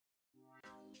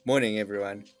Morning,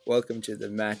 everyone. Welcome to the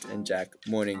Matt and Jack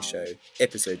Morning Show,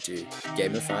 Episode 2,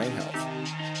 Gamifying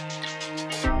Health.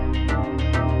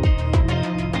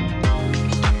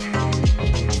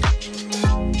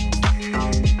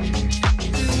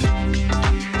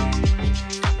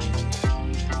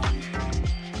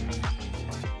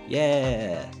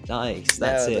 Yeah, nice.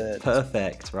 That's Now it. that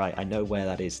Perfect. Right, I know where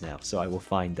that is now, so I will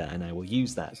find that and I will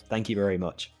use that. Thank you very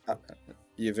much. uh,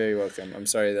 you're very welcome. I'm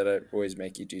sorry that I always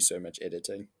make you do so much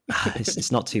editing.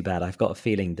 It's not too bad. I've got a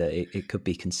feeling that it could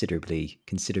be considerably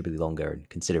longer and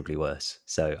considerably worse.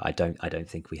 So I don't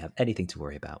think we have anything to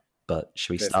worry about. But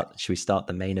should we Perfect. start? Should we start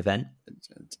the main event?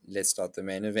 Let's start the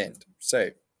main event. So,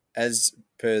 as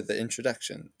per the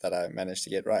introduction that I managed to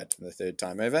get right the third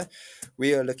time over,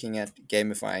 we are looking at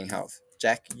gamifying health.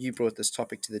 Jack, you brought this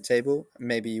topic to the table.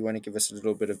 Maybe you want to give us a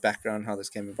little bit of background how this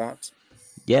came about.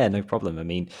 Yeah, no problem. I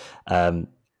mean, um,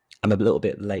 I'm a little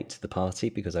bit late to the party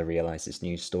because I realised this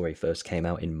news story first came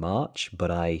out in March, but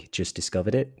I just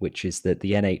discovered it, which is that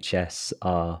the NHS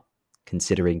are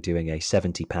considering doing a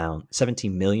 £70,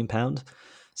 £70 million.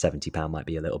 £70 might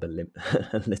be a little bit,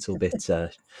 a little bit.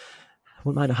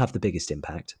 Well, might not have the biggest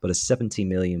impact, but a £70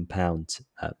 million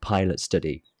pilot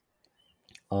study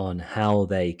on how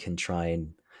they can try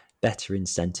and better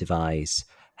incentivize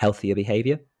healthier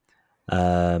behavior,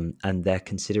 and they're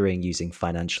considering using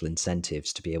financial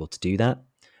incentives to be able to do that.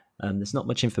 There's not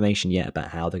much information yet about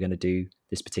how they're going to do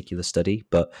this particular study,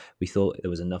 but we thought there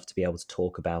was enough to be able to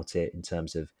talk about it in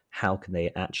terms of how can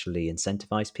they actually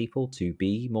incentivize people to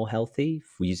be more healthy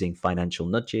using financial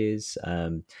nudges,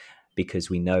 because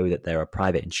we know that there are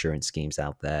private insurance schemes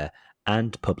out there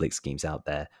and public schemes out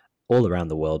there all around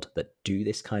the world that do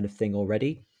this kind of thing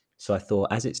already. So I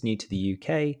thought, as it's new to the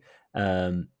UK,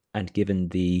 and given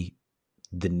the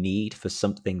need for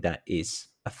something that is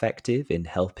effective in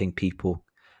helping people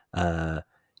uh,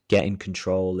 get in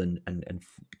control and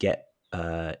get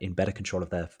in better control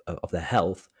of their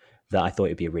health, that I thought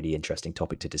it'd be a really interesting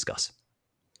topic to discuss.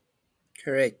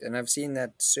 Correct. And I've seen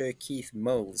that Sir Keith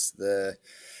Mills, the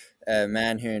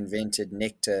man who invented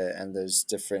Nectar and those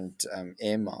different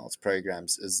air miles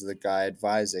programs, is the guy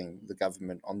advising the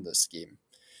government on this scheme.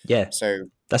 Yeah, So,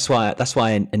 that's why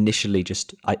I initially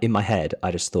in my head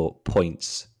I just thought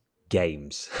points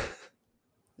games.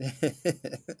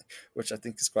 which I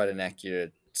think is quite an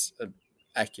accurate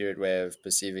way of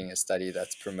perceiving a study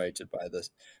that's promoted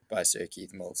by Sir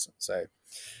Keith Mills. So,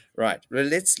 right. Well,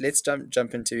 let's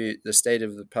jump into the state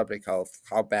of the public health.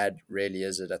 How bad really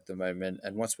is it at the moment,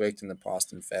 and what's worked in the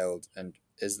past and failed, and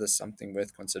is this something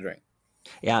worth considering?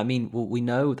 Yeah, I mean, well, we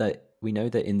know that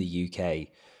in the UK,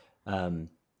 um,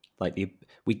 like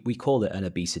we call it an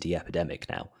obesity epidemic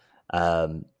now,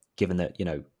 given that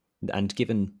and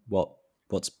given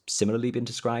what's similarly been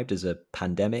described as a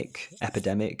pandemic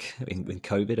epidemic in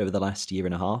COVID over the last year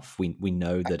and a half, we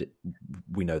know that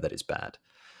we know that it's bad.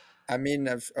 I mean,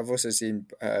 I've also seen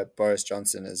Boris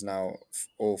Johnson is now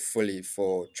all fully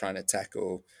for trying to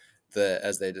tackle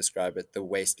as they describe it, the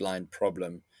waistline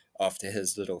problem after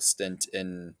his little stint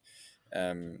in,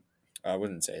 um, I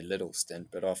wouldn't say little stint,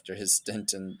 but after his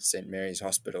stint in St. Mary's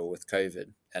Hospital with COVID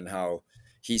and how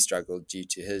he struggled due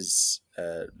to his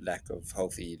lack of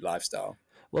healthy lifestyle.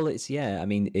 Well, it's yeah. I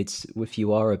mean, it's if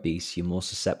you are obese, you're more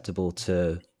susceptible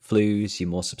to flus. You're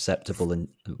more susceptible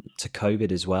to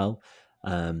COVID as well,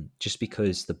 just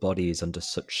because the body is under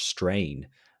such strain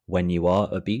when you are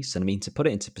obese. And I mean, to put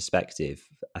it into perspective,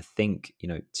 I think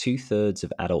 2/3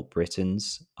 of adult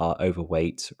Britons are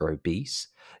overweight or obese.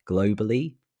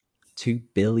 Globally, 2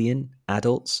 billion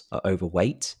adults are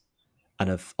overweight, and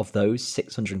of those,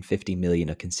 650 million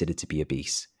are considered to be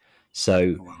obese.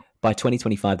 So Oh, wow. by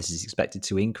 2025, this is expected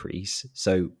to increase.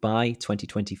 So by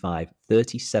 2025,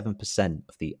 37%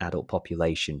 of the adult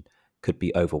population could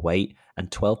be overweight, and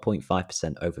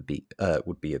 12.5%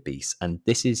 would be obese. And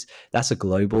that's a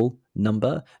global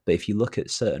number. But if you look at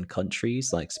certain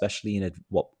countries, like especially in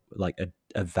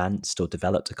advanced or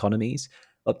developed economies,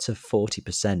 up to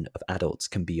 40% of adults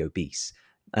can be obese.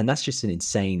 And that's just an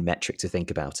insane metric to think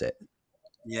about it.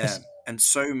 Yeah, and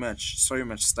so much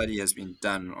study has been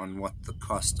done on what the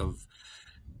cost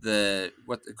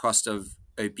of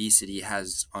obesity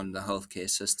has on the healthcare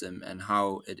system and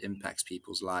how it impacts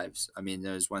people's lives. I mean,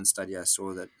 there was one study I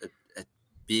saw that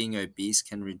being obese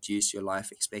can reduce your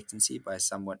life expectancy by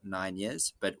somewhat 9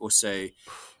 years, but also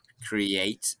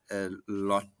create a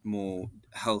lot more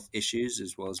health issues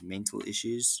as well as mental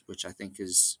issues, which I think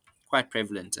is quite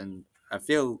prevalent. And I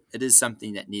feel it is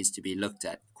something that needs to be looked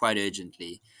at quite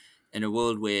urgently in a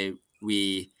world where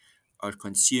we are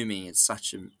consuming at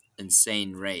such an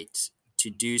insane rate. To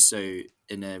do so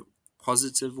in a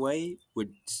positive way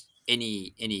would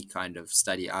any kind of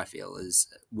study I feel is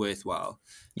worthwhile.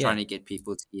 Trying Yeah, to get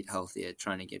people to eat healthier,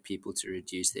 trying to get people to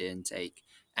reduce their intake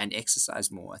and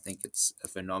exercise more. I think it's a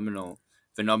phenomenal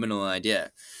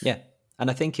idea. yeah. And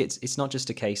I think it's not just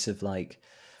a case of like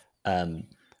um,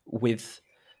 with.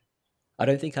 I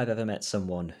don't think I've ever met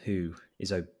someone who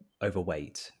is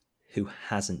overweight who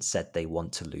hasn't said they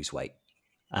want to lose weight,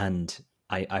 and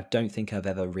I don't think I've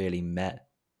ever really met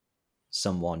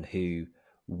someone who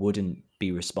wouldn't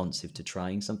be responsive to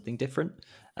trying something different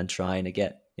and trying to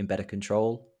get in better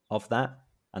control of that.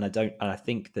 And I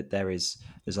think that there's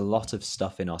a lot of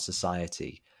stuff in our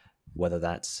society, whether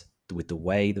that's with the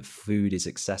way that food is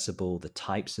accessible, the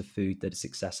types of food that is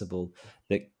accessible,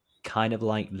 that kind of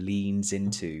like leans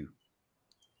into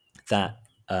that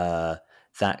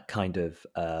that kind of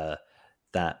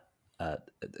that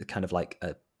kind of like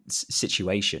a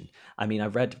situation. I mean, I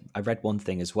read one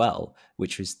thing as well,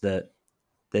 which was that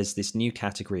there's this new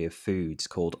category of foods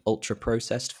called ultra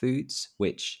processed foods,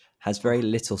 which has very Oh,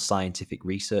 little scientific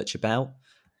research about.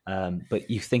 But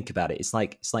you think about it, it's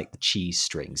like the cheese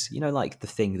strings, like the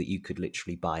thing that you could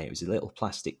literally buy. It was a little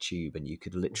plastic tube, and you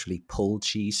could literally pull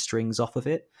cheese strings off of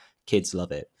it. Kids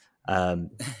love it.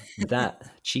 That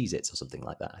Cheez Its or something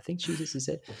like that. I think Cheez Its is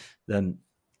it. Um,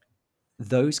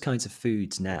 those kinds of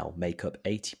foods now make up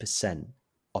 80%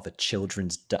 of a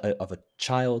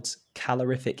child's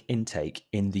calorific intake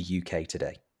in the UK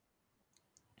today.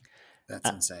 that's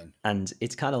insane. And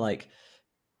it's kind of like,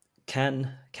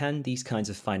 can these kinds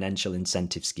of financial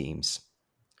incentive schemes,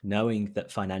 knowing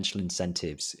that financial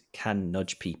incentives can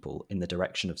nudge people in the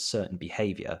direction of certain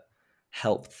behavior,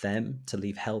 help them to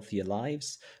live healthier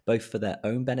lives, both for their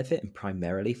own benefit and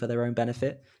primarily for their own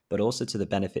benefit, but also to the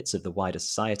benefits of the wider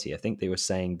society? I think they were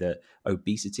saying that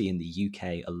obesity in the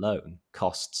UK alone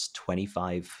costs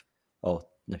 25 or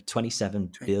no,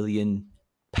 27 billion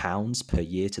pounds per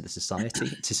year to the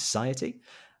society,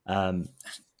 um,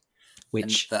 And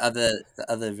which the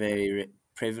other very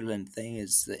prevalent thing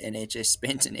is the NHS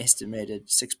spent an estimated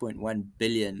 6.1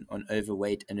 billion on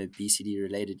overweight and obesity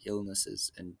related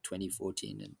illnesses in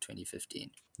 2014 and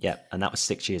 2015. yeah, and that was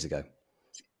 6 years ago.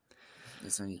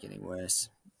 It's only getting worse.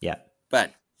 Yeah.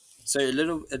 But so a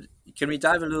little, can we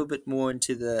dive a little bit more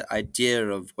into the idea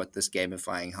of what this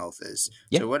gamifying health is?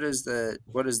 Yeah. So what is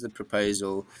the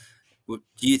proposal?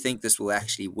 Do you think this will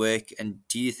actually work, and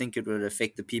do you think it will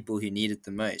affect the people who need it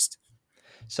the most?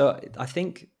 So I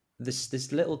think there's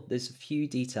a few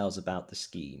details about the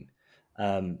scheme,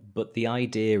 but the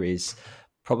idea is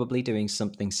probably doing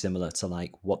something similar to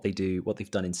like what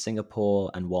they've done in Singapore,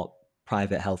 and what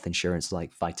private health insurance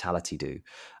like Vitality do,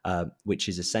 which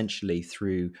is essentially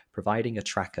through providing a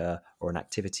tracker or an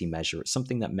activity measure,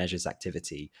 something that measures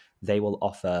activity. They will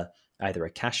offer either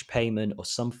a cash payment or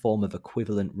some form of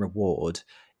equivalent reward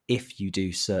if you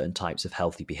do certain types of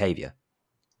healthy behavior.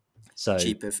 So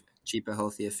Cheaper,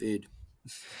 healthier food.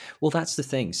 well, that's the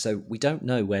thing. So we don't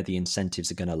know where the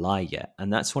incentives are going to lie yet,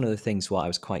 and that's one of the things what I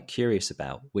was quite curious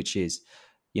about. Which is,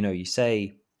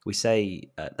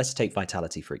 let's take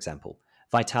Vitality for example.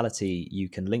 Vitality, you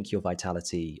can link your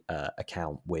Vitality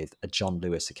account with a John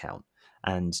Lewis account,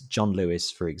 and John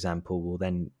Lewis, for example, will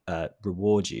then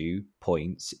reward you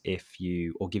points if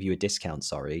you or give you a discount,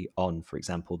 sorry, on, for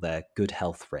example, their good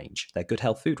health range, their good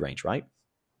health food range, right?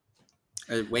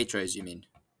 Waitrose, you mean?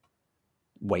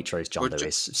 Waitrose, Or John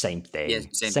Lewis, same yes,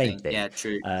 thing, same same thing. thing, Yeah,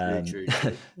 true, true, um, true,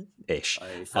 true. ish.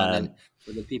 Sorry, Um,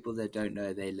 for the people that don't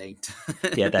know, they linked,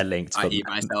 yeah, they're linked, but i.e.,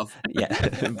 myself.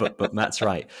 yeah, but Matt's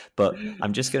right. But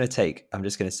I'm just gonna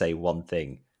say one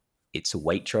thing. It's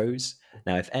Waitrose.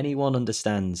 Now, if anyone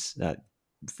understands that,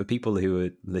 for people who are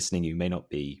listening who may not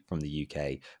be from the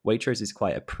UK, Waitrose is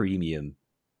quite a premium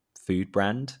food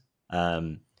brand.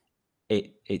 Um,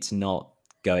 it's not,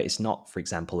 for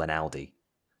example, an Aldi.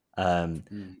 Um,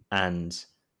 Mm, and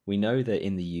we know that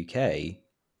in the UK,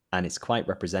 and it's quite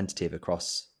representative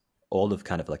across all of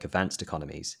kind of like advanced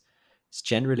economies, it's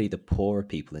generally the poorer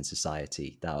people in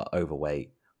society that are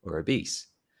overweight or obese.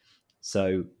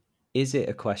 So is it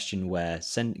a question where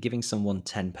giving someone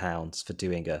 £10 for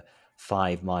doing a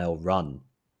 5 mile run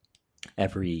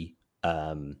every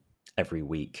every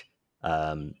week,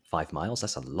 5 miles,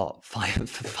 that's a lot.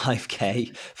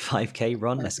 5k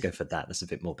run, let's go for that. That's a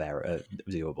bit more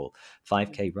doable.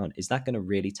 5k run, is that going to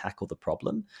really tackle the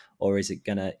problem, or is it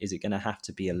gonna have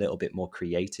to be a little bit more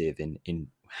creative in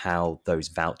how those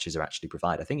vouchers are actually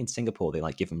provided? I think in Singapore they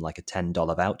like give them like a $10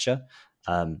 voucher.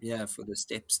 yeah, for the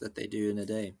steps that they do in a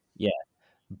day. Yeah,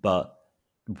 but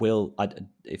will I,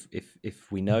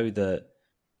 if we know that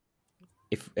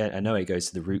if I know it goes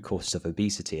to the root cause of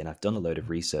obesity, and I've done a load of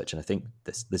research, and I think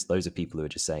there's loads of people who are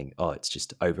just saying, "Oh, it's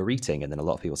just overeating," and then a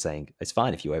lot of people saying it's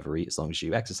fine if you overeat as long as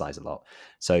you exercise a lot.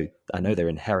 So I know they're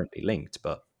inherently linked,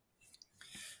 but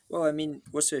Well, I mean,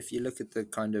 also if you look at the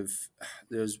kind of,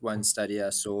 there was one study I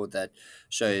saw that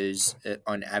shows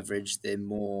on average there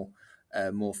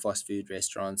are more fast food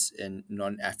restaurants in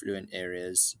non-affluent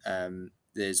areas.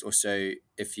 There's also,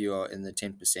 if you are in the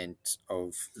 10%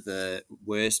 of the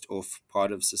worst off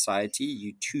part of society,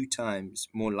 you two times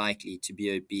more likely to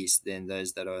be obese than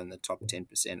those that are in the top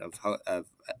 10% of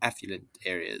affluent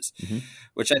areas, mhm.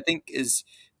 which I think is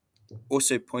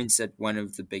also points at one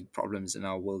of the big problems in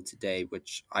our world today,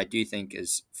 which I do think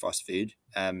is fast food.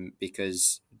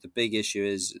 Because the big issue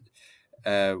is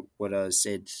what I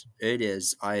said earlier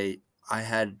is I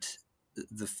had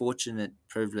the fortunate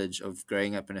privilege of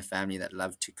growing up in a family that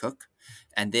loved to cook,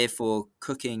 and therefore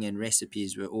cooking and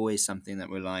recipes were always something that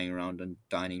were lying around on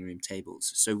dining room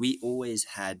tables. So we always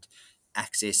had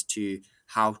access to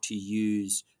how to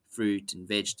use fruit and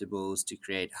vegetables to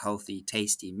create healthy,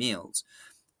 tasty meals.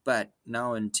 But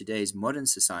now in today's modern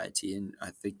society, and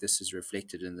I think this is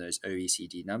reflected in those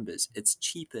OECD numbers, it's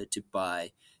cheaper to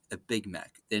buy a Big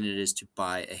Mac than it is to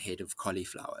buy a head of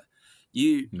cauliflower.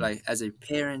 You, Mm. like, as a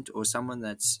parent or someone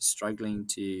that's struggling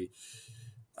to,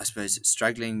 I suppose,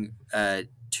 struggling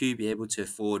to be able to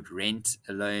afford rent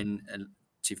alone and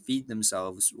to feed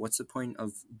themselves, what's the point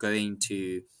of going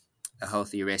to a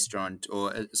healthy restaurant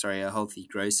or sorry, a healthy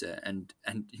grocer and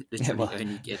Yeah, literally well,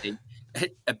 only getting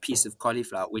a piece of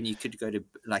cauliflower when you could go to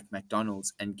like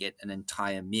McDonald's and get an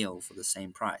entire meal for the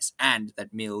same price, and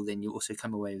that meal then you also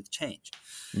come away with change.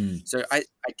 mm, So I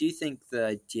do think the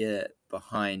idea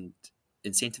behind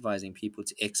incentivizing people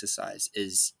to exercise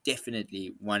is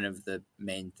definitely one of the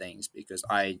main things, because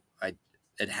I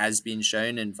it has been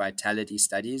shown in vitality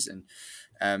studies, and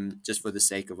just for the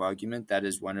sake of argument, that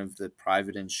is one of the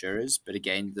private insurers. But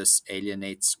again, this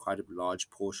alienates quite a large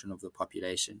portion of the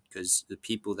population, because the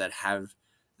people that have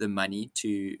the money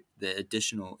to the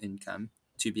additional income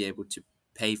to be able to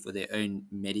pay for their own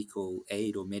medical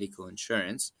aid or medical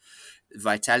insurance,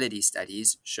 vitality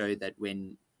studies show that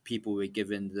when people were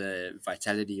given the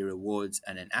vitality rewards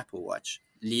and an Apple Watch,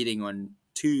 leading on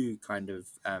two kind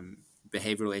of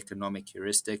behavioral economic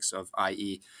heuristics of,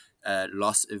 i.e.,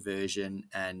 loss aversion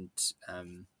and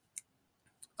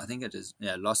I think it is,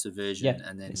 yeah, loss yeah, aversion,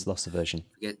 and it's then loss aversion.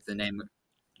 forget the name.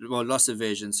 Well, loss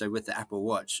aversion. So with the Apple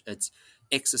Watch, it's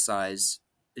exercise.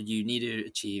 You need to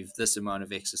achieve this amount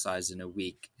of exercise in a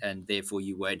week, and therefore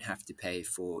you won't have to pay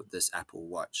for this Apple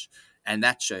Watch. And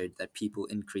that showed that people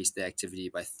increased their activity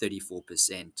by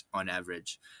 34% on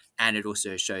average. And it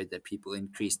also showed that people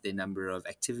increased their number of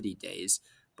activity days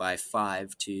by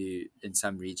five to, in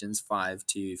some regions, 5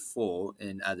 to 4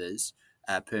 in others,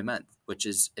 per month, which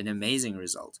is an amazing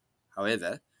result.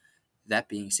 However, that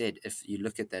being said, if you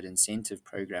look at that incentive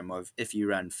program of, if you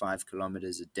run 5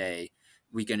 kilometers a day,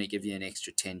 we're going to give you an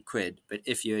extra 10 quid. But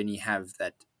if you only have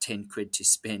that 10 quid to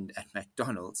spend at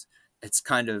McDonald's, it's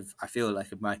kind of, I feel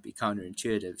like it might be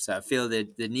counterintuitive. So I feel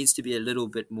that there needs to be a little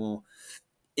bit more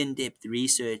in depth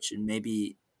research, and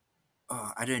maybe,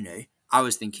 oh, I don't know. I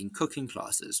was thinking cooking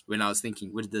classes when I was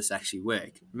thinking, would this actually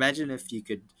work? Imagine if you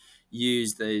could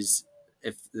use those,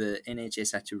 if the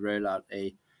NHS had to roll out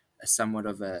a somewhat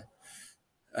of a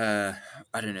uh,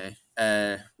 I don't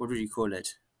know, what would you call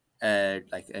it?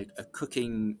 Like a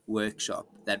cooking workshop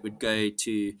that would go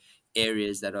to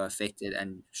areas that are affected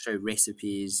and show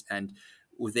recipes, and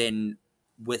will then,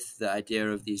 with the idea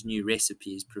of these new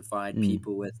recipes, provide Mm.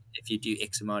 people with, if you do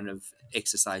X amount of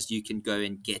exercise, you can go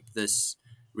and get this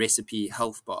recipe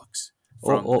health box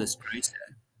Or, from or this grocer.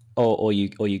 or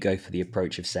you go for the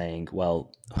approach of saying,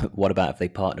 well, what about if they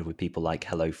partnered with people like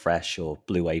HelloFresh or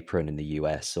Blue Apron in the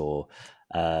US,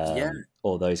 Yeah,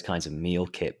 or those kinds of meal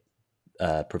kit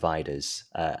providers,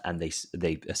 and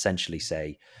they essentially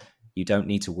say you don't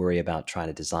need to worry about trying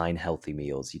to design healthy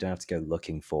meals. You don't have to go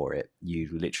looking for it. You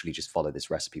literally just follow this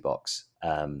recipe box,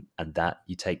 and that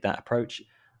you take that approach.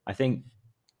 I think,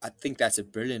 I think that's a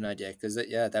brilliant idea, because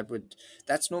yeah,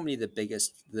 that's normally the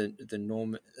biggest, the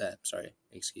norm. Sorry,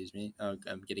 excuse me.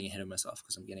 I'm getting ahead of myself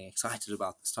because I'm getting excited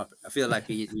about this topic. I feel like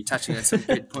we're touching on some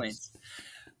good points,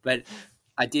 but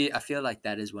I feel like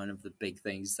that is one of the big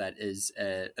things that is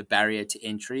a barrier to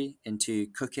entry into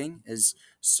cooking. Is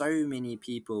so many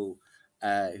people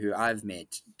who I've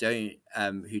met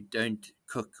who don't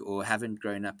cook or haven't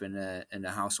grown up in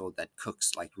a household that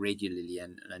cooks like regularly,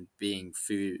 and being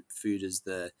food is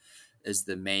the is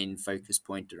the main focus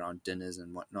point around dinners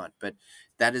and whatnot. But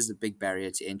that is the big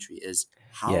barrier to entry: is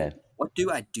how Yeah. what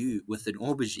do I do with an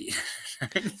aubergine?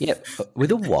 Yeah.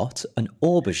 With a what? An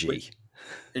With aubergine.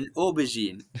 an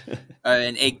aubergine,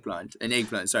 an eggplant.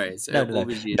 Sorry, it's No, no, no,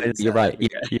 aubergine no. in You're South right.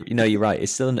 Africa. You're right.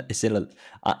 It's still, it's still.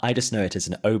 I just know it as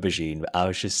an aubergine. But I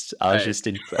was Uh, just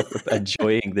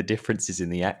enjoying the differences in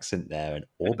the accent there. An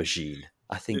aubergine.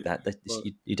 I think that well,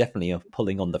 you definitely are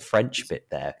pulling on the French bit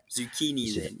there. zucchini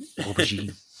Is it then.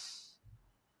 aubergine?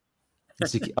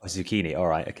 Zucchini. All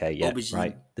right. Okay. Yeah. Right.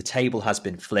 Aubergine. The table has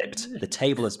been flipped. The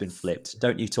table has been flipped.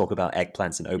 Don't you talk about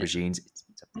eggplants and aubergines.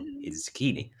 It's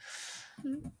zucchini.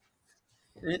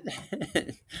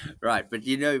 Right, but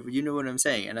you know what I'm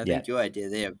saying, and I Yeah. think your idea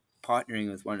there,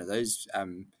 partnering with one of those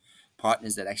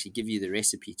partners that actually give you the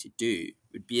recipe to do,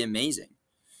 would be amazing.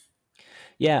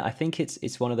 Yeah. I think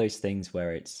it's one of those things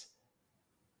where it's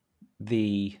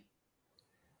the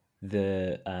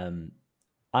the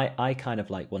I kind of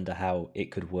like wonder how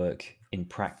it could work in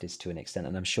practice to an extent,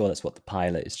 and I'm sure that's what the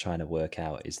pilot is trying to work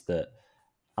out. Is that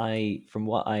from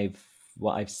what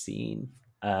I've seen,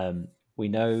 we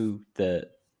know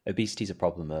that obesity is a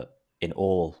problem in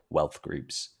all wealth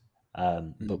groups,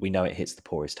 but Mm. we know it hits the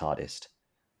poorest hardest.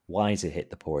 Why does it hit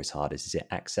the poorest hardest? Is it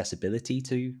accessibility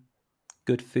to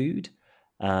good food?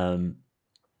 Um,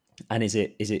 and is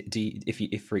it do you,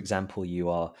 if for example you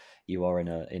are in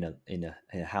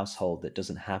a household that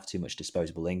doesn't have too much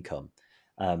disposable income,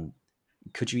 um,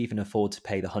 could you even afford to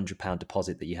pay the £100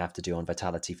 deposit that you have to do on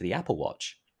Vitality for the Apple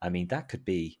Watch? I mean, that could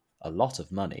be a lot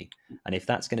of money. And if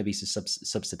that's going to be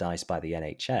subsidized by the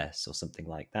NHS or something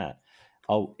like that,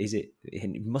 oh, is it?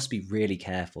 You must be really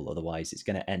careful. Otherwise, it's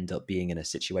going to end up being in a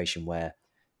situation where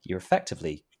you're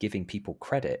effectively giving people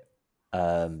credit.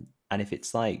 And if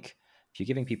it's like, if you're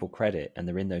giving people credit and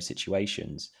they're in those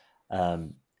situations,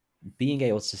 um, being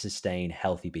able to sustain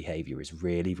healthy behavior is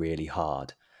really, really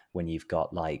hard when you've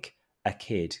got like a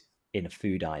kid in a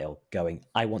food aisle going,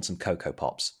 I want some Cocoa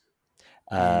Pops.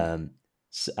 Mm.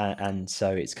 And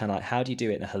so it's kind of like, how do you do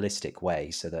it in a holistic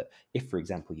way so that if, for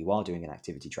example, you are doing an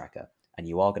activity tracker and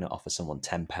you are going to offer someone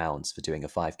 £10 for doing a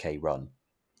 5K run,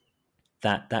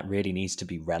 that really needs to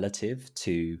be relative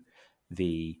to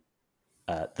the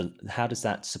how does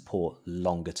that support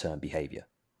longer term behavior?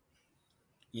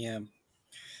 Yeah.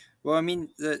 Well, I mean,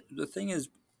 the thing is,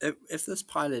 if this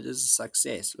pilot is a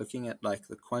success, looking at like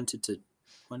the quantitative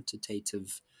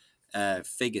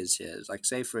figures here, like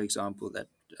say for example that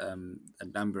a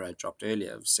number I dropped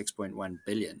earlier of 6.1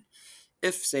 billion.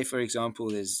 If say for example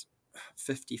there's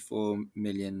 54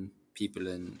 million people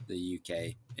in the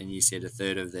UK, and you said a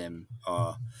third of them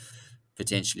are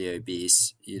potentially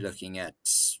obese, you're looking at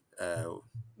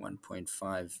 1.5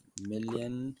 Quick,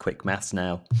 million. quick maths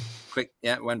now. Quick,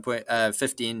 yeah,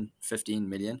 15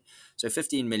 million. So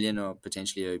 15 million are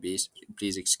potentially obese.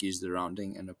 Please excuse the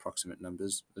rounding and approximate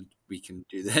numbers, but we can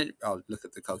do that. I'll look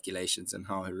at the calculations and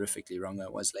how horrifically wrong I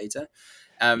was later.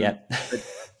 Um, Yeah.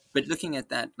 but looking at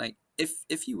that, like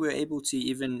if you were able to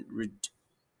even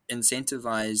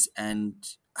incentivize and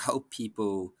help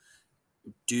people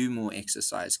do more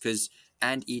exercise, because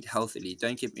and eat healthily,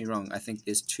 don't get me wrong, I think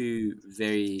there's two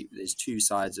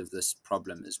sides of this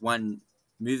problem: is one,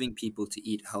 moving people to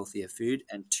eat healthier food,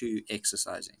 and two,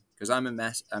 exercising, because I'm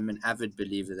an avid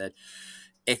believer that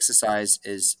exercise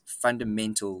is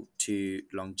fundamental to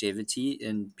longevity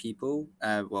in people,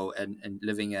 and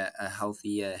living a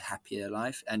healthier, happier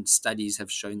life. And studies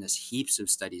have shown this, heaps of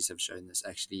studies have shown this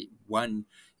actually. One,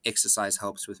 exercise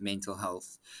helps with mental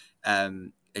health.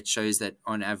 It shows that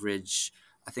on average,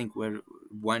 I think where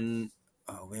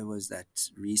was that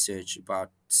research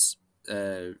about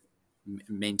uh,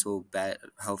 mental bad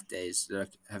health days, like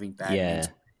having bad Yeah.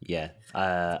 mental. Yeah.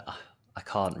 I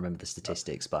can't remember the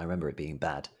statistics, but I remember it being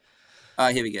bad.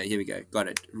 Here we go. Here we go. Got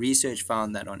it. Research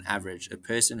found that on average, a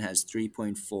person has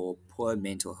 3.4 poor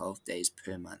mental health days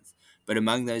per month. But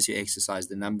among those who exercise,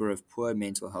 the number of poor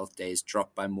mental health days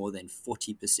dropped by more than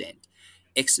 40%.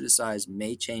 Exercise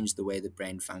may change the way the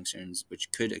brain functions,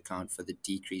 which could account for the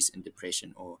decrease in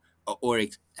depression or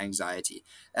anxiety.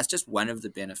 That's just one of the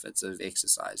benefits of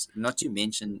exercise, not to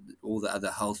mention all the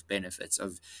other health benefits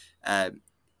of uh,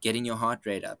 getting your heart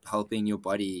rate up, helping your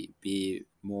body be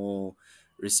more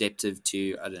receptive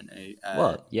to, I don't know.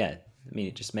 Well, yeah. I mean,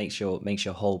 it just makes your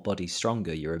whole body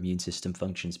stronger. Your immune system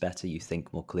functions better. You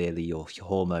think more clearly. Your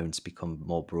hormones become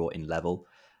more brought in level.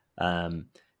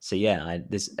 So yeah,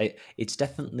 it's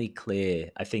definitely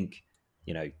clear. I think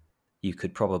you know you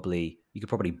could probably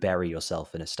bury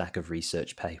yourself in a stack of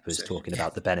research papers So talking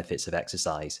about the benefits of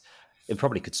exercise. It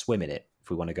probably could swim in it if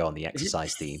we want to go on the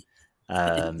exercise theme.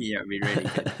 Um, Yeah, it'd be really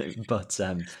good.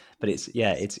 but it's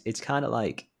yeah, it's kind of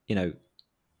like, you know,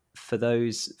 for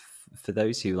those for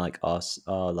those who like us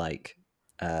are like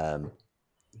um,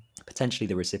 potentially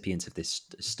the recipients of this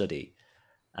study.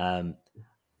 Um,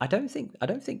 I don't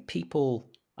think people.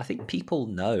 I think people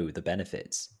know the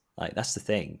benefits. Like that's the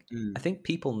thing. I Mm, think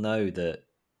people know that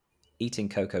eating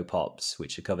Cocoa Pops,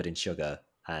 which are covered in sugar,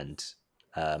 and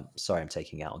sorry, I'm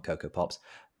taking out on Cocoa Pops.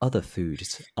 Other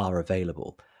foods are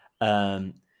available,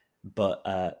 um, but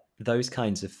those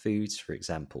kinds of foods, for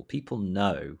example, people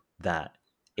know that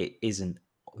it isn't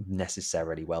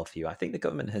necessarily well for you. I think the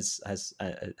government has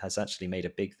actually made a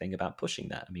big thing about pushing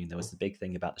that. I mean, there was the big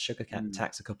thing about the sugar mm,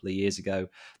 tax a couple of years ago.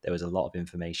 There was a lot of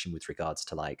information with regards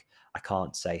to like I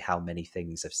can't say how many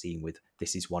things I've seen with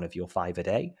this is one of your five a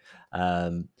day.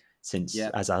 Since yeah.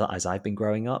 as I've been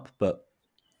growing up. But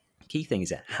key thing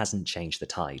is it hasn't changed the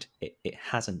tide. It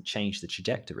hasn't changed the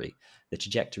trajectory. The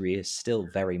trajectory is still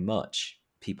very much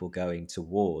people going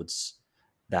towards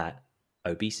that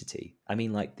obesity. I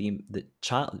mean, like the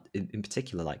child in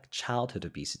particular, like childhood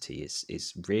obesity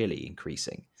is really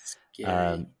increasing. Scary.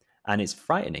 Um, and it's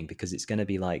frightening because it's going to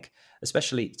be like,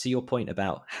 especially to your point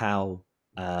about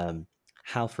um,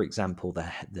 how, for example,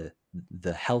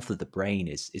 the health of the brain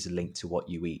is linked to what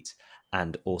you eat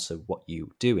and also what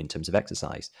you do in terms of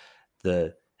exercise.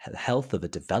 The health of a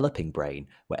developing brain,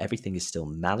 where everything is still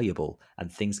malleable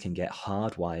and things can get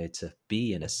hardwired to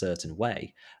be in a certain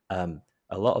way.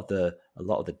 A lot of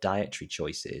the dietary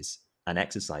choices and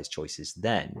exercise choices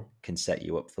then can set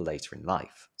you up for later in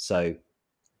life. So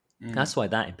Mm, that's why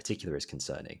that in particular is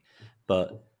concerning.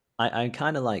 But I'm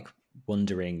kind of like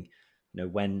wondering,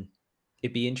 when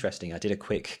it'd be interesting. I did a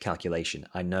quick calculation.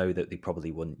 I know that they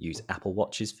probably wouldn't use Apple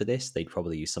Watches for this. They'd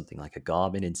probably use something like a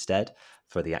Garmin instead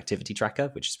for the activity tracker,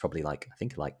 which is probably like, I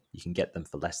think like you can get them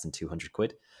for less than 200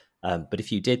 quid. But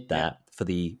if you did yeah. that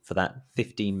for that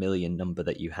 15 million number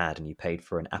that you had and you paid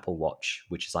for an Apple Watch,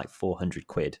 which is like 400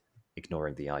 quid,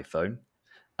 ignoring the iPhone,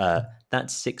 uh,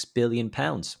 that's £6 billion.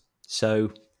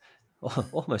 So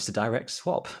almost a direct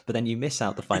swap, but then you miss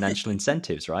out the financial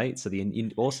incentives, right? So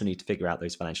you also need to figure out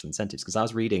those financial incentives. Because I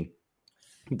was reading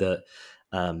that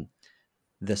um,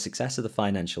 the success of the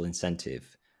financial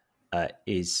incentive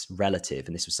is relative,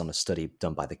 and this was on a study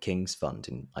done by the King's Fund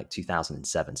in like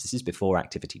 2007. So this is before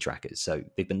activity trackers. So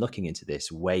they've been looking into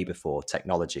this way before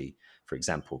technology, for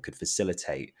example, could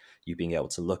facilitate you being able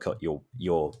to look at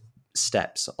your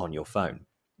steps on your phone.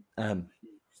 Um,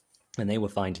 and they were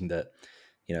finding that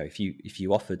if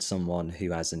you offered someone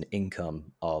who has an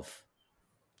income of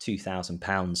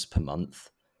 £2,000 per month,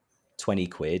 20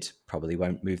 quid probably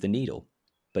won't move the needle.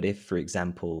 But if, for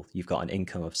example, you've got an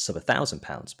income of sub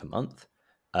 £1,000 per month,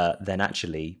 then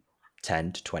actually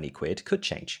 10 to 20 quid could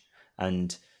change.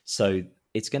 And so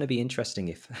it's going to be interesting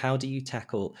if how do you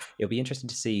tackle it'll be interesting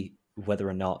to see whether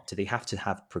or not do they have to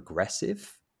have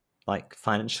progressive like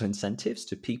financial incentives.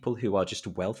 To people who are just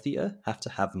wealthier have to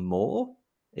have more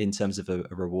in terms of a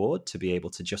reward to be able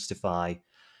to justify,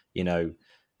 you know,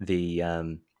 the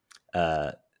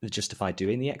uh justify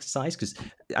doing the exercise. Because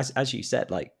as you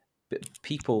said, like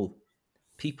people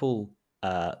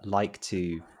like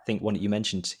to think. One, you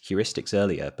mentioned heuristics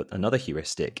earlier, but another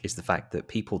heuristic is the fact that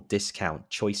people discount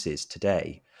choices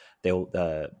today. They'll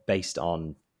based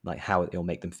on like how it'll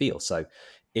make them feel. So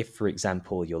if, for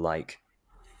example, you're like,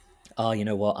 oh, you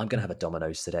know what, I'm going to have a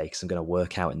Domino's today because I'm going to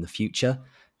work out in the future,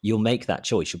 you'll make that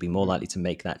choice. You'll be more Mm. likely to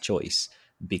make that choice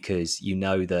because you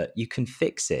know that you can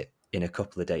fix it in a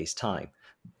couple of days' time,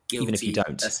 even if you Guilty.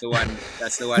 don't. That's the one.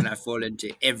 That's the one I fall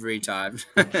into every time.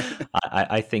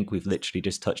 I think we've literally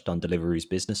just touched on Deliveroo's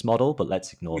business model, but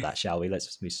let's ignore that, shall we? Let's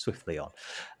just move swiftly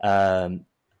on.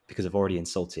 Because I've already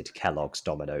insulted Kellogg's,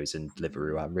 Domino's, and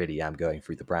Deliveroo. I really am going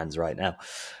through the brands right now.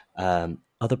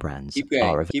 Other brands Keep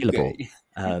are going. Keep available.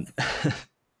 going.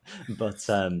 But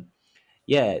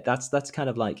yeah, that's kind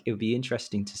of like it would be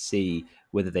interesting to see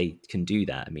whether they can do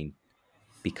that. I mean,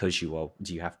 because you are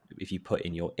do you have if you put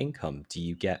in your income, do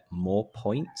you get more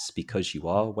points because you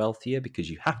are wealthier, because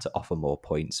you have to offer more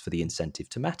points for the incentive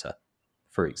to matter,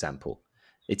 for example?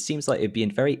 It seems like it'd be a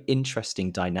very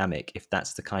interesting dynamic if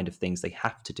that's the kind of things they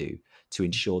have to do to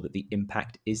ensure that the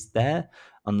impact is there,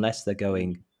 unless they're Mm,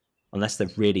 going unless they're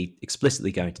really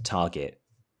explicitly going to target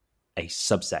a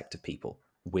subsect of people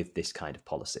with this kind of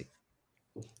policy.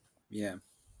 yeah.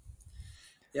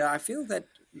 Yeah. I feel that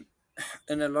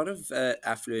in a lot of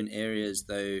affluent areas,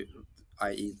 though,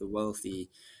 i.e., the wealthy,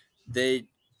 they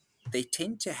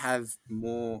tend to have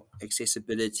more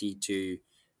accessibility to,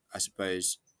 I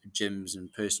suppose, gyms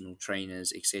and personal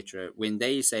trainers, etc., when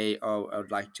they say, "Oh, I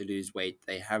would like to lose weight,"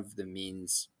 they have the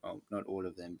means. Well, not all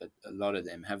of them, but a lot of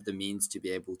them have the means to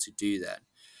be able to do that,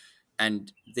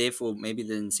 and therefore maybe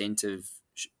the incentive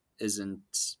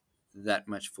isn't that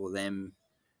much for them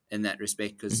in that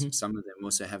respect, because Hmm. some of them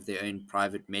also have their own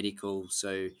private medical,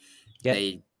 so Yeah,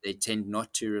 they tend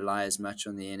not to rely as much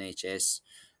on the NHS.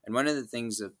 And one of the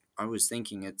things that I was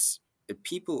thinking, it's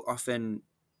people often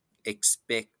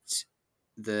expect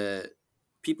the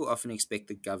people often expect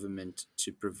the government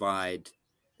to provide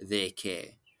their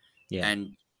care. yeah.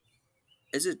 And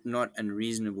is it not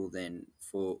unreasonable then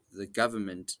for the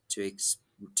government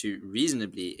to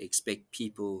reasonably expect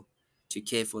people to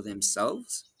care for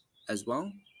themselves as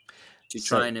well, to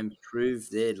try So and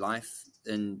improve their life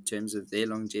in terms of their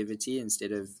longevity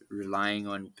instead of relying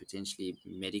on potentially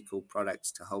medical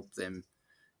products to help them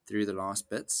through the last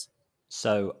bits?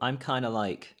 so I'm kind of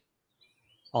like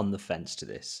on the fence to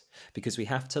this because we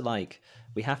have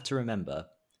to remember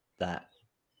that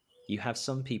you have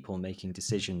some people making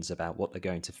decisions about what they're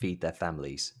going to feed their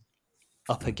families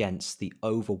up against the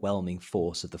overwhelming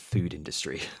force of the food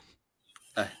industry.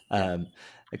 Yeah, um,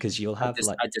 because you'll have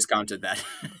like, I discounted that.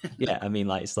 yeah, I mean,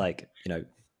 like, it's like,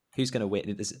 who's going to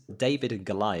win? There's David and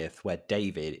Goliath, where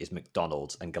David is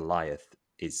McDonald's and Goliath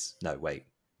is, no, wait,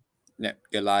 No,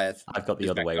 Goliath I've got the is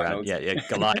other way around. McDonald's. Yeah, yeah.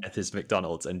 Goliath is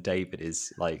McDonald's and David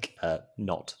is like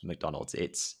not McDonald's.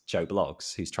 It's Joe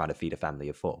Bloggs who's trying to feed a family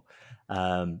of four.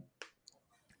 Um,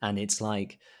 and it's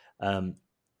like um,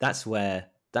 that's where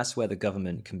the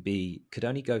government could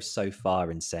only go so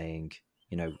far in saying,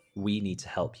 we need to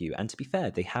help you. And to be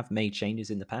fair, they have made changes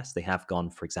in the past. They have gone,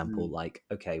 for example, Mm, like,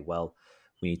 okay, well,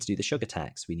 we need to do the sugar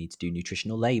tax, we need to do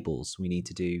nutritional labels, we need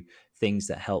to do things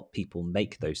that help people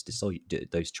make those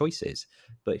choices.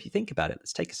 But if you think about it,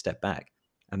 let's take a step back.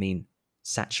 I mean,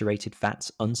 saturated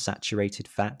fats, unsaturated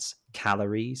fats,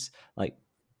 calories, like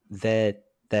they're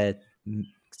they're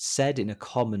said in a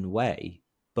common way,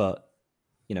 but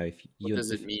if what you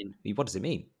does it if mean? what does it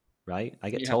mean, right? I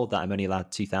get Yeah, told that I'm only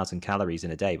allowed 2,000 calories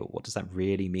in a day, but what does that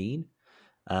really mean?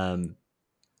 Um,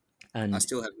 I and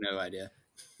still have no idea.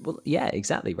 well, yeah,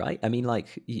 exactly, right. I mean,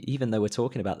 like, even though we're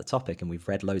talking about the topic and we've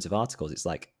read loads of articles, it's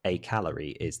like a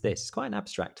calorie is this. It's quite an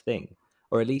abstract thing,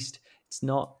 or at least it's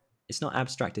not. It's not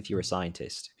abstract if you're a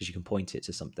scientist because you can point it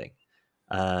to something.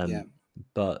 Yeah. Um,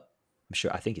 but I'm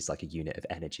sure I think it's like a unit of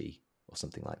energy or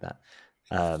something like that.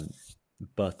 Um,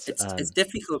 but It's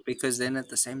difficult because then at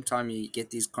the same time you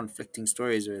get these conflicting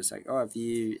stories where it's like, oh, if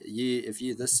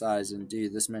you this size and do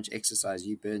this much exercise,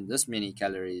 you burn this many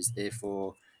calories,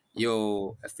 therefore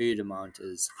your food amount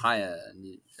is higher, and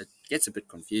it gets a bit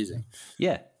confusing.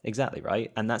 Yeah, exactly,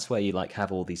 right. And that's where you like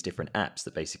have all these different apps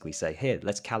that basically say, here,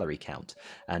 let's calorie count.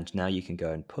 And now you can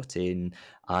go and put in,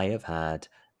 I have had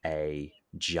a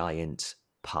giant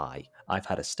pie. I've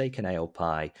had a steak and ale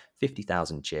pie,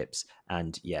 50,000 chips,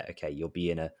 and yeah, okay, you'll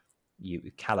be in a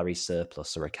calorie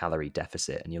surplus or a calorie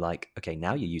deficit. And you're like, okay,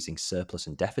 now you're using surplus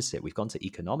and deficit. We've gone to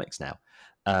economics now.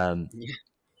 Um, Yeah.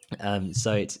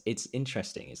 so it's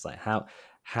interesting. It's like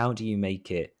how do you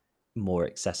make it more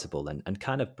accessible and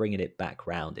kind of bringing it back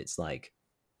round? It's like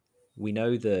we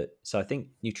know that. So I think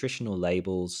nutritional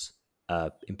labels,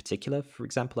 in particular, for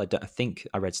example, I think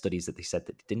I read studies that they said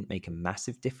that it didn't make a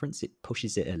massive difference. It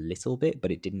pushes it a little bit,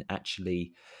 but it didn't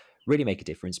actually really make a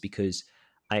difference because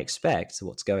I expect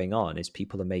what's going on is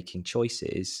people are making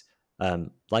choices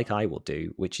like I will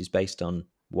do, which is based on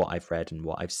what I've read and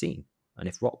what I've seen. And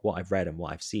if what I've read and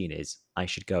what I've seen is I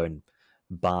should go and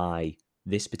buy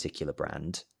this particular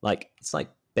brand, like it's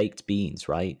like baked beans,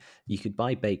 right? You could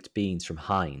buy baked beans from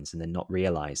Heinz and then not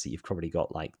realize that you've probably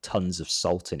got like tons of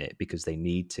salt in it because they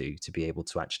need to be able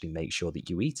to actually make sure that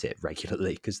you eat it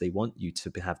regularly because they want you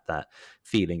to have that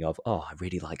feeling of, oh, I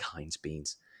really like Heinz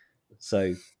beans.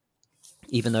 So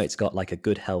even though it's got like a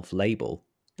good health label,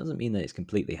 doesn't mean that it's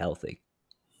completely healthy.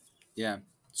 Yeah,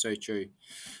 so true.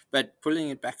 But pulling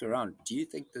it back around, do you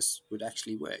think this would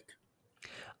actually work?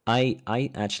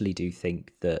 I actually do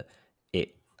think that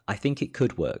it I think it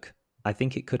could work. I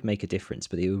think it could make a difference,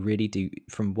 but it will really do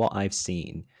from what I've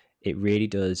seen, it really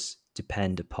does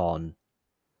depend upon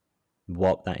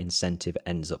what that incentive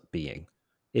ends up being.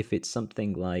 If it's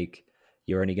something like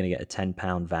you're only going to get a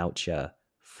 £10 voucher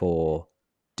for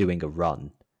doing a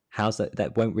run, how's that?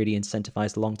 That won't really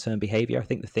incentivize long term behavior. I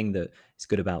think the thing that is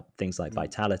good about things like Mm.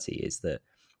 Vitality is that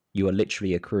you are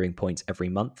literally accruing points every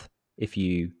month. If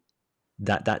you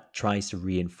that tries to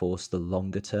reinforce the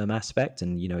longer term aspect,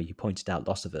 and you pointed out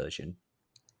loss aversion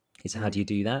is how do Mm. you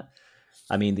do that?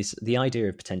 I mean, the idea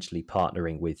of potentially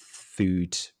partnering with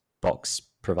food box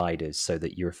providers so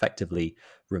that you're effectively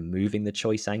removing the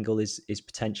choice angle is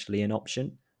potentially an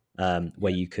option,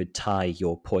 where Yeah. you could tie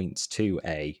your points to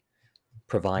a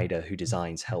provider who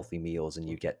designs healthy meals and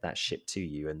you get that shipped to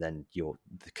you, and then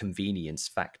the convenience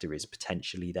factor is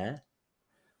potentially there,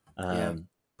 Yeah.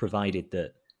 provided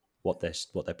that what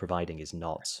they're providing is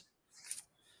not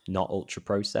ultra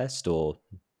processed or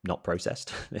not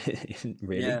processed Yeah.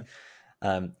 really.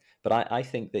 But I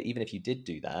think that even if you did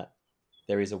do that,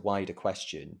 there is a wider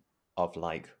question of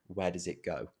like, where does it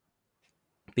go?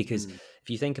 Because Mm. if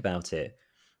you think about it,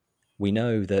 we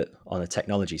know that on the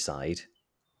technology side,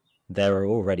 there are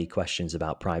already questions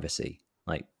about privacy.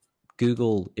 Like,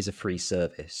 Google is a free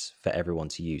service for everyone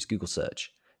to use, Google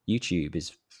search. YouTube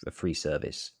is a free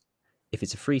service. If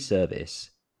it's a free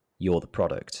service, you're the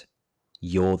product,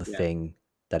 you're the Yeah. thing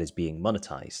that is being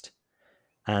monetized.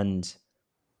 And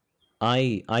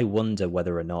I wonder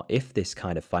whether or not, if this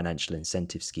kind of financial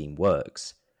incentive scheme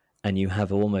works and you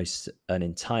have almost an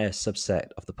entire subset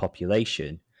of the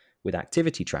population with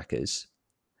activity trackers,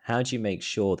 how do you make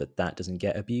sure that that doesn't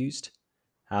get abused?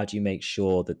 How do you make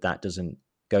sure that that doesn't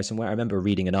go somewhere? I remember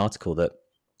reading an article that,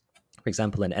 for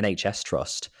example, an NHS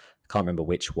trust, I can't remember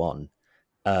which one,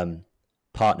 um,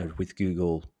 partnered with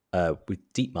Google,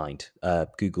 with DeepMind,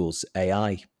 Google's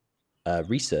AI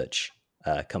research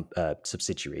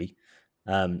subsidiary,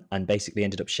 and basically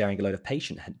ended up sharing a load of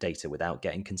patient data without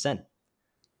getting consent.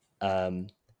 Um,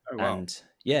 Oh wow. and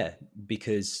yeah,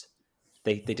 because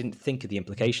they didn't think of the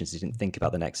implications. They didn't think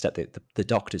about the next step. The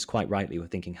doctors quite rightly were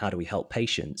thinking, how do we help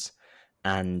patients?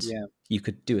 And Yeah. you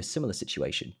could do a similar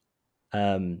situation,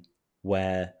 um,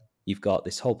 where you've got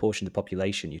this whole portion of the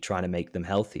population, you're trying to make them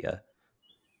healthier,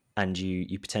 and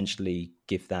you potentially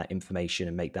give that information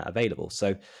and make that available.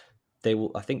 So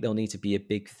I think there'll need to be a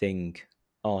big thing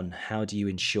on how do you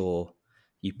ensure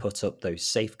you put up those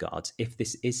safeguards if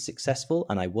this is successful,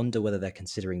 and I wonder whether they're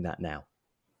considering that now.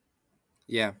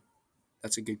 Yeah.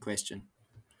 That's a good question.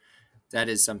 That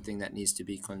is something that needs to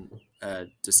be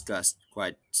discussed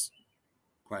quite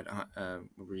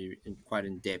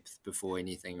in depth before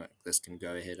anything like this can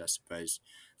go ahead, I suppose.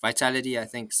 Vitality, I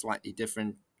think, slightly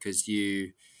different because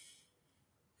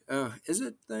oh, is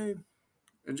it though?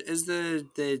 Is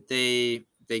they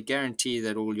guarantee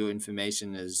that all your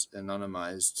information is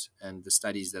anonymized, and the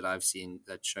studies that I've seen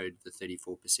that showed the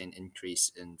 34%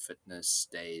 increase in fitness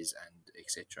days and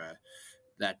etc.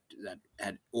 That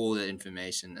had all the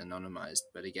information anonymized.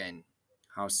 But again,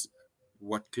 how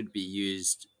what could be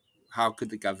used? How could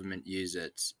the government use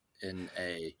it in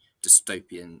a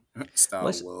dystopian Well,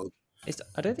 style world?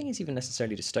 I don't think it's even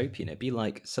necessarily dystopian. It'd be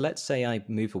like, so let's say I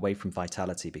move away from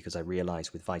Vitality because I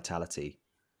realize with Vitality,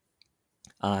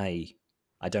 I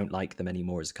I don't like them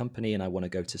anymore as a company, and I want to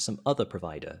go to some other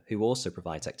provider who also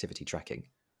provides activity tracking.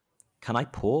 Can I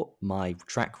port my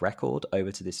track record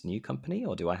over to this new company,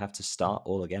 or do I have to start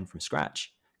all again from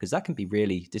scratch? Because that can be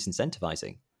really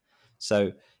disincentivizing.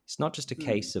 So it's not just a Hmm.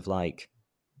 case of like,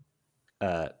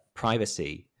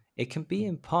 privacy. It can be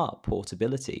in part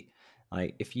portability.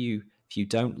 Like, if you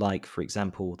don't like, for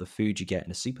example, the food you get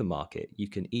in a supermarket, you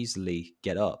can easily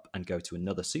get up and go to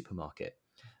another supermarket.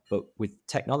 But with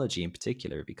technology in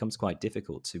particular, it becomes quite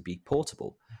difficult to be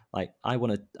portable. Like, I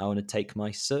want to take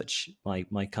my search,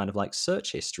 my kind of like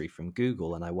search history from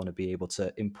Google, and I want to be able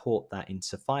to import that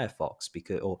into Firefox,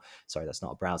 because, or sorry, that's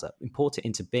not a browser. Import it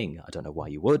into Bing. I don't know why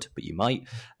you would, but you might.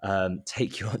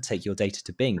 Take your data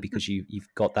to Bing because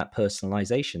you've got that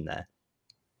personalization there.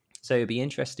 So it'd be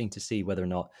interesting to see whether or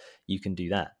not you can do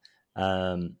that,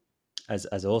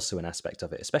 as also an aspect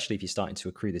of it, especially if you're starting to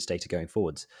accrue this data going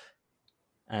forwards.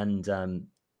 And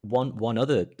one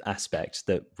other aspect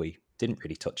that we didn't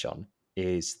really touch on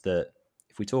is that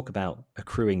if we talk about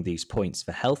accruing these points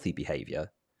for healthy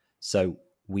behavior, so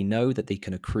we know that they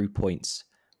can accrue points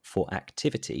for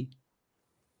activity,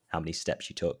 how many steps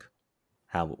you took,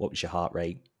 what was your heart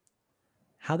rate.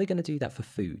 How are they going to do that for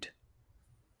food?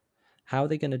 How are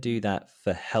they going to do that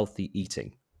for healthy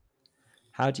eating?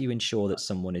 How do you ensure that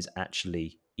someone is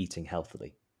actually eating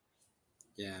healthily?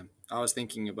 Yeah, I was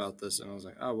thinking about this and I was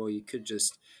like, oh, well, you could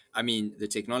just, I mean, the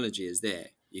technology is there.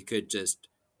 You could just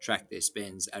track their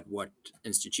spends at what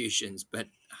institutions, but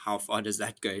how far does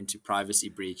that go into privacy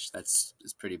breach? Is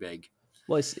pretty big.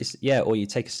 Well, it's yeah, or you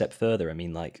take a step further. I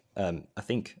mean, like, I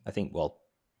think, well,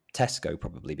 Tesco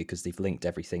probably, because they've linked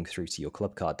everything through to your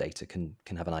club card data, can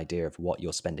have an idea of what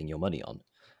you're spending your money on.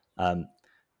 Um,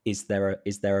 is there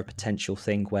a potential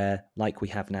thing where, like we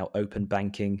have now, open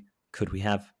banking? Could we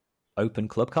have open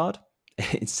club card?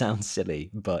 It sounds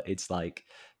silly, but it's like,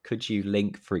 could you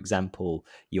link, for example,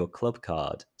 your club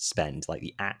card spend, like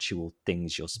the actual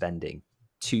things you're spending,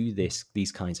 to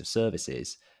these kinds of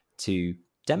services to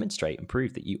demonstrate and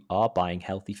prove that you are buying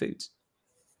healthy foods.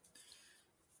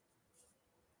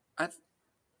 I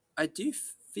I do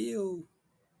feel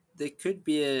there could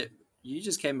be a you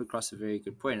just came across a very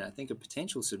good point. I think a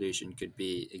potential solution could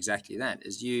be exactly that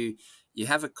is you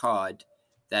have a card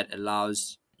that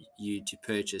allows you to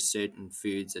purchase certain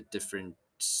foods at different,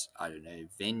 I don't know,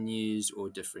 venues or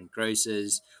different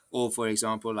grocers, or for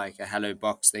example like a hello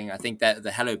box thing. I think that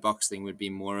the hello box thing would be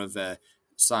more of a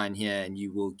sign here and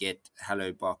you will get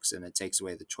hello box and it takes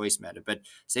away the choice matter. But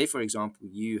say for example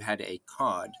you had a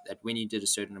card that when you did a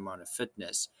certain amount of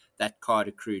fitness, that card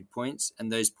accrued points,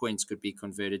 and those points could be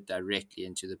converted directly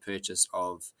into the purchase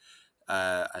of,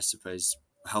 I suppose,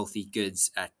 healthy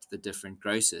goods at the different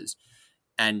grocers.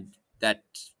 And that,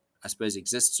 I suppose,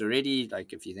 exists already.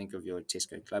 Like if you think of your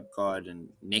Tesco Club card and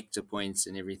Nectar points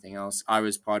and everything else. I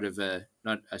was part of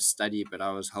not a study, but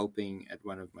I was helping at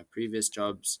one of my previous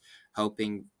jobs,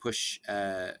 helping push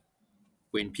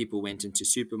when people went into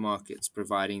supermarkets,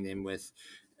 providing them with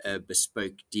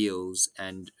bespoke deals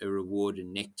and a reward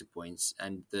in Nectar points.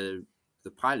 And the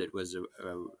pilot was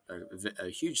a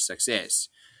huge success.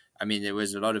 I mean, there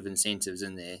was a lot of incentives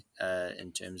in there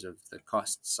in terms of the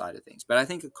cost side of things. But I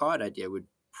think a card idea would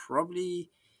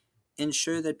probably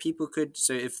ensure that people could.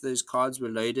 So if those cards were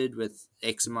loaded with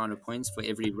X amount of points for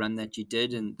every run that you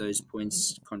did, and those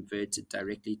points converted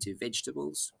directly to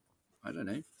vegetables, I don't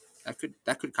know.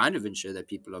 That could kind of ensure that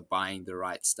people are buying the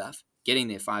right stuff, getting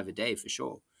their five a day for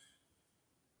sure.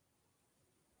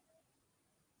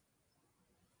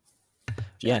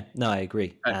 Jack, Yeah, no, I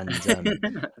agree, oh. and I thought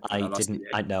I lost you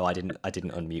there. I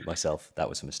didn't unmute myself. That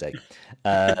was a mistake.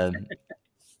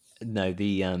 No,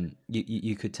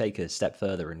 you could take a step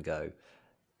further and go.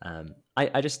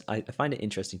 I find it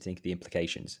interesting to think of the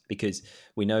implications because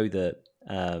we know that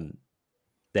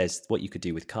there's what you could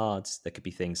do with cards. There could be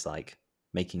things like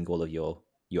making all of your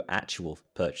actual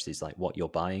purchases, like what you're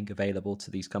buying, available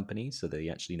to these companies, so they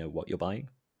actually know what you're buying.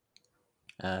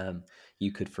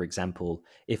 You could, for example,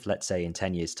 if let's say in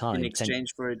 10 years' In time,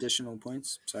 exchange for additional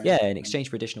points. Sorry. yeah, in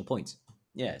exchange for additional points,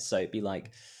 yeah. So it'd be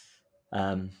like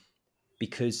um,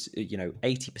 because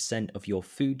 80% of your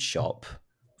food shop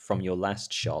from your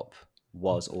last shop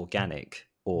was organic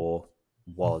or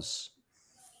was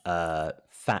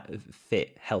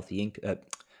fit, healthy,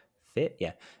 fit,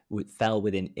 yeah, fell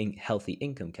within healthy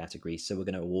income categories. So we're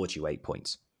going to award you 8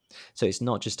 points. So it's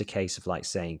not just a case of like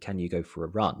saying, can you go for a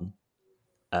run?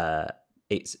 Uh,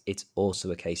 it's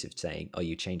also a case of saying, are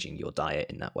you changing your diet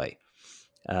in that way?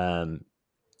 Um,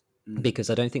 Mm. because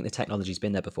I don't think the technology's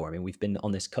been there before. I mean, we've been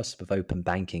on this cusp of open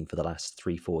banking for the last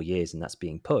 3-4 years, and that's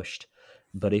being pushed.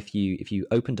 But if you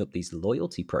opened up these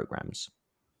loyalty programs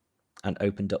and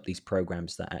opened up these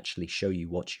programs that actually show you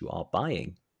what you are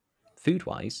buying food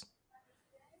wise,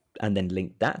 and then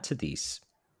link that to these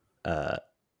uh,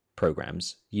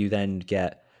 programs, you then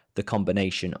get the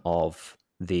combination of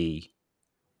the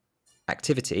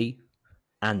activity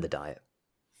and the diet.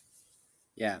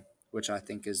 Yeah, which I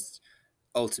think is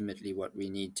ultimately what we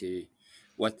need to,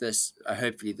 what this,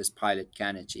 hopefully this pilot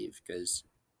can achieve. Because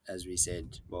as we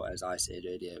said, well, as I said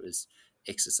earlier, it was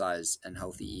exercise and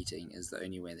healthy eating is the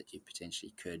only way that you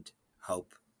potentially could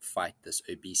help fight this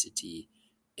obesity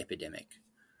epidemic.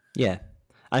 Yeah,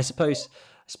 I suppose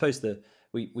the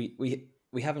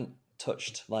we haven't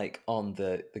touched like on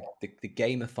the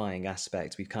gamifying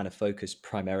aspect. We've kind of focused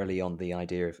primarily on the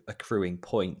idea of accruing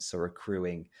points or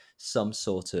accruing some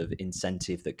sort of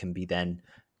incentive that can be then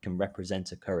can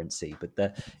represent a currency. But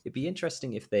it'd be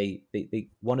interesting if they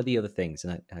one of the other things,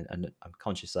 and I'm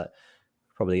conscious that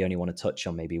probably only want to touch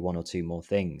on maybe one or two more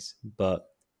things, but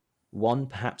one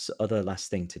perhaps other last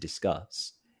thing to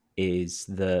discuss is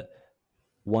that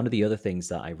one of the other things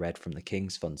that I read from the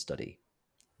King's Fund study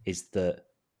is that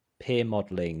peer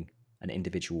modeling and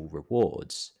individual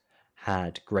rewards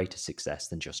had greater success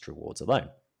than just rewards alone.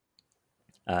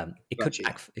 Got you.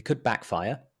 It could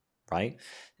backfire, right?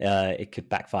 It could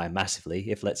backfire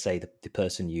massively if, let's say, the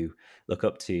person you look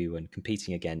up to and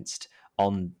competing against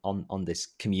on this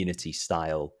community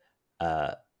style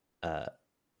uh, uh,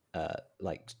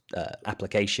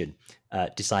 application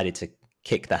decided to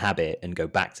kick the habit and go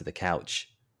back to the couch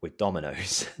with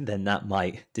dominoes, then that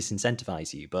might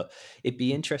disincentivize you. But it'd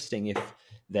be interesting if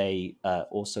they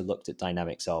also looked at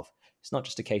dynamics of it's not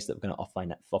just a case that we're going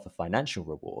to offer financial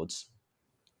rewards.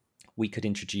 We could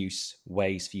introduce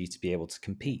ways for you to be able to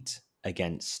compete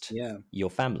against Yeah. your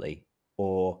family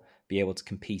or be able to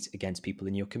compete against people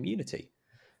in your community.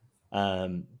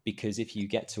 Because if you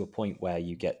get to a point where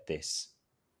you get this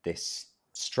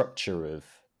structure of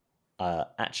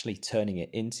actually turning it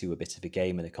into a bit of a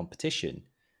game and a competition,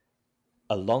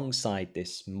 alongside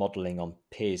this modeling on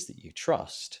peers that you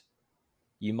trust,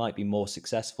 you might be more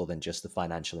successful than just the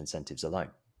financial incentives alone.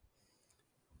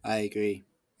 I agree.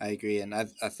 I agree, and I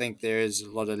think there is a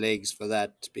lot of legs for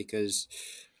that because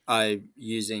I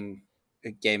using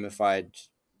gamified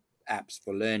apps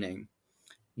for learning.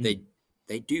 Mm. They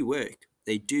they do work.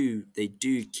 They do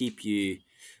keep you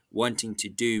wanting to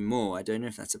do more. I don't know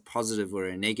if that's a positive or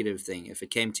a negative thing. If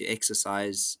it came to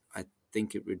exercise, I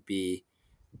think it would be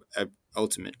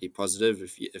ultimately positive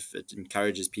if it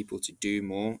encourages people to do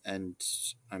more. And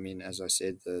I mean, as I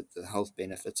said, the health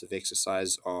benefits of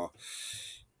exercise are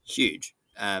huge.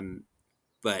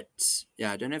 But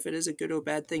yeah, I don't know if it is a good or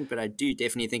bad thing, but I do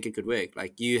definitely think it could work.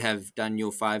 Like you have done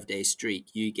your 5 day streak,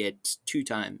 you get 2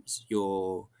 times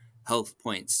your health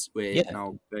points where Yeah,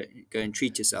 now go and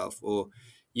treat yourself, or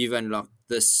you've unlocked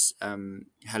this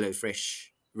HelloFresh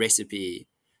recipe.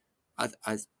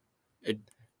 It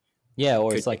yeah, or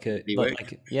could it's like a definitely but work.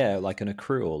 like yeah, like an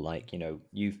accrual. Like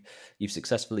you've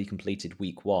successfully completed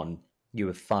week one. You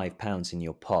have £5 in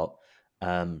your pot.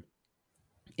 Um,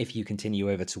 if you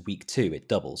continue over to week two, it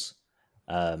doubles.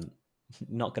 Um,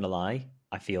 not gonna lie,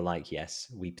 I feel like yes,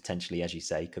 we potentially, as you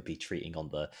say, could be treating on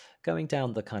the going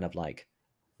down the kind of like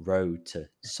road to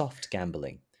soft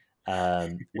gambling,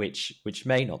 which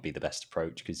may not be the best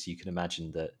approach because you can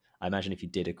imagine that. I imagine if you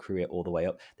did accrue it all the way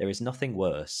up, there is nothing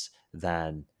worse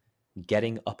than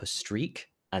getting up a streak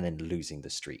and then losing the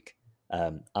streak.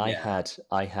 Yeah.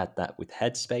 I had that with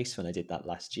Headspace when I did that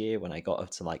last year when I got up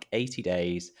to like 80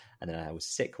 days and then I was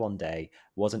sick one day,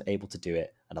 wasn't able to do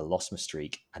it, and I lost my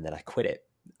streak and then I quit it.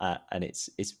 And it's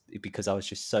because I was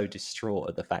just so distraught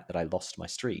at the fact that I lost my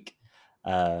streak.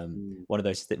 Mm. One of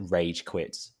those that rage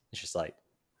quits. It's just like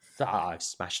I've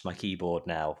smashed my keyboard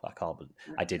now.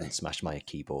 I didn't smash my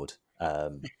keyboard.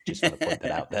 Just want to point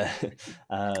that out there.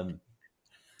 um,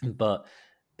 but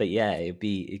yeah, it'd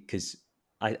be because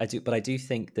I do, but I do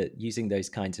think that using those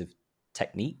kinds of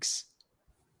techniques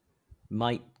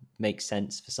might make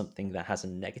sense for something that has a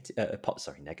negative,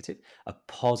 negative, a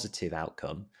positive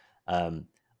outcome. Um,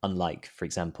 Unlike, for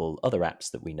example, other apps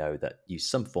that we know that use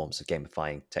some forms of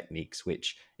gamifying techniques,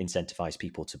 which incentivize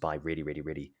people to buy really, really,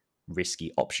 really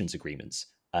risky options agreements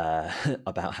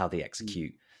about how they Mm.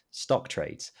 execute stock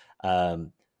trades.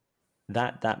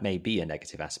 That may be a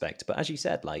negative aspect, but as you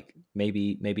said, like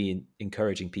maybe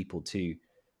encouraging people to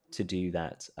do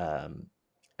that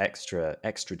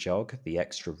extra jog, the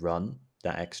extra run,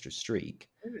 that extra streak,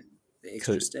 The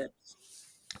extra could steps.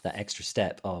 that extra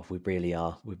step. Oh, we really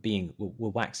are. We're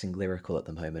waxing lyrical at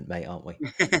the moment, mate, aren't we?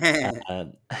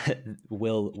 Um,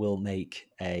 will make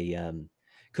a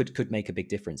could make a big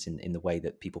difference in the way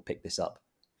that people pick this up.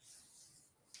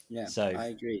 Yeah, So I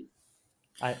agree.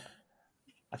 I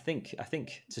I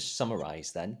think to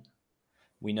summarize, then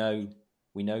we know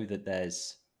we know that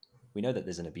there's we know that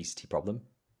there's an obesity problem.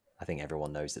 I think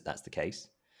everyone knows that that's the case.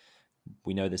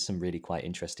 We know there's some really quite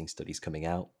interesting studies coming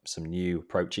out, some new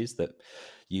approaches that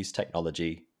use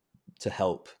technology to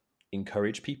help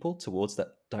encourage people towards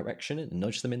that direction and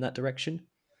nudge them in that direction.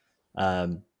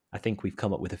 I think we've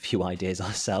come up with a few ideas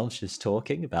ourselves just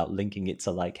talking about linking it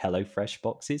to like HelloFresh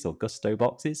boxes or Gusto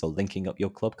boxes or linking up your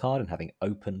club card and having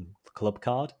open club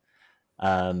card.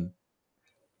 Um,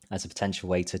 as a potential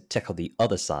way to tackle the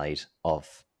other side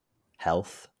of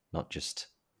health, not just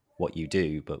what you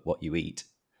do, but what you eat.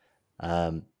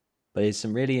 Um, but there's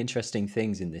some really interesting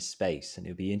things in this space, and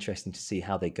it'll be interesting to see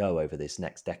how they go over this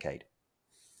next decade.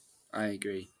 I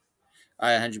agree.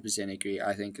 I 100% agree.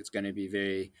 I think it's going to be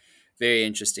very, very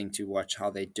interesting to watch how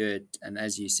they do it. And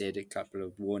as you said, a couple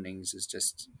of warnings is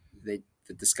just the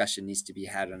discussion needs to be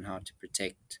had on how to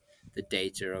protect the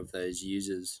data of those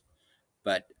users.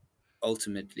 But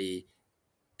ultimately,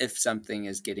 if something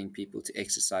is getting people to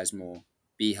exercise more,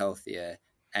 be healthier,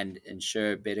 and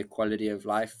ensure better quality of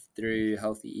life through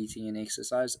healthy eating and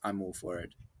exercise, I'm all for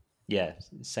it. Yeah,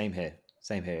 same here.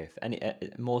 Same here. If any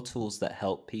more tools that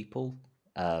help people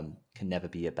can never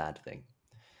be a bad thing.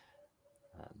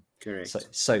 So,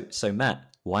 Correct. so Matt,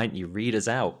 why don't you read us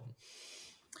out?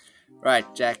 Right,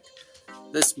 Jack.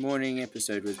 This morning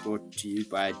episode was brought to you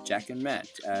by Jack and Matt,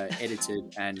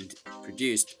 edited and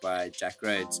produced by Jack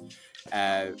Rhodes.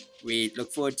 We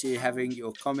look forward to having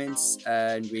your comments,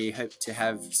 and we hope to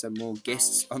have some more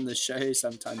guests on the show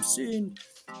sometime soon.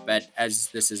 But as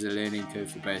this is a learning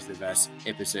curve for both of us,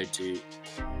 episode 2,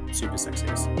 super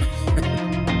success.